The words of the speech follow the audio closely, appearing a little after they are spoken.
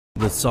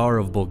The Tsar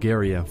of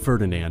Bulgaria,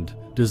 Ferdinand,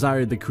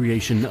 desired the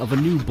creation of a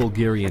new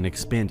Bulgarian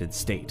expanded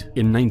state.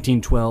 In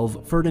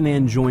 1912,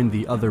 Ferdinand joined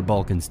the other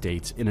Balkan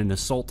states in an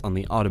assault on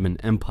the Ottoman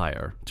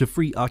Empire to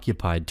free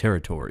occupied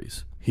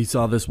territories. He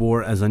saw this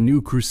war as a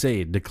new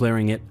crusade,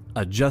 declaring it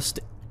a just,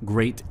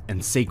 great,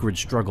 and sacred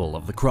struggle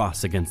of the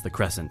cross against the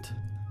crescent.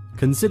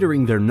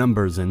 Considering their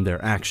numbers and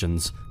their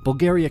actions,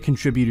 Bulgaria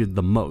contributed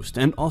the most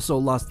and also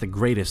lost the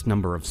greatest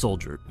number of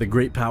soldiers. The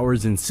great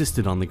powers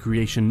insisted on the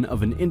creation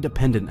of an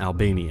independent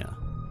Albania.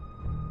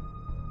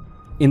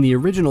 In the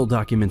original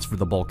documents for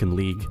the Balkan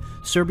League,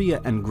 Serbia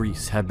and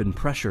Greece had been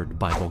pressured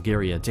by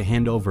Bulgaria to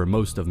hand over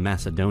most of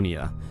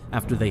Macedonia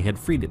after they had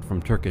freed it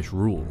from Turkish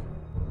rule.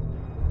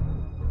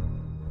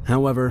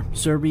 However,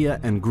 Serbia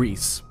and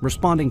Greece,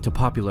 responding to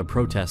popular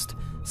protest,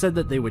 said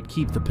that they would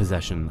keep the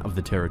possession of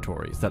the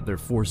territories that their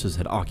forces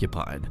had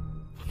occupied.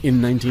 In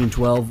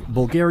 1912,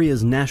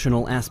 Bulgaria's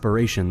national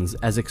aspirations,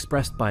 as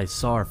expressed by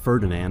Tsar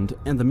Ferdinand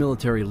and the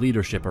military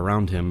leadership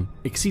around him,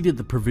 exceeded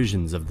the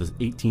provisions of the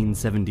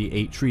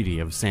 1878 Treaty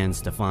of San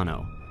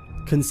Stefano,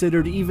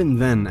 considered even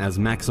then as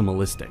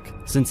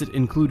maximalistic, since it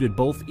included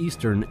both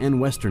eastern and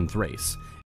western Thrace,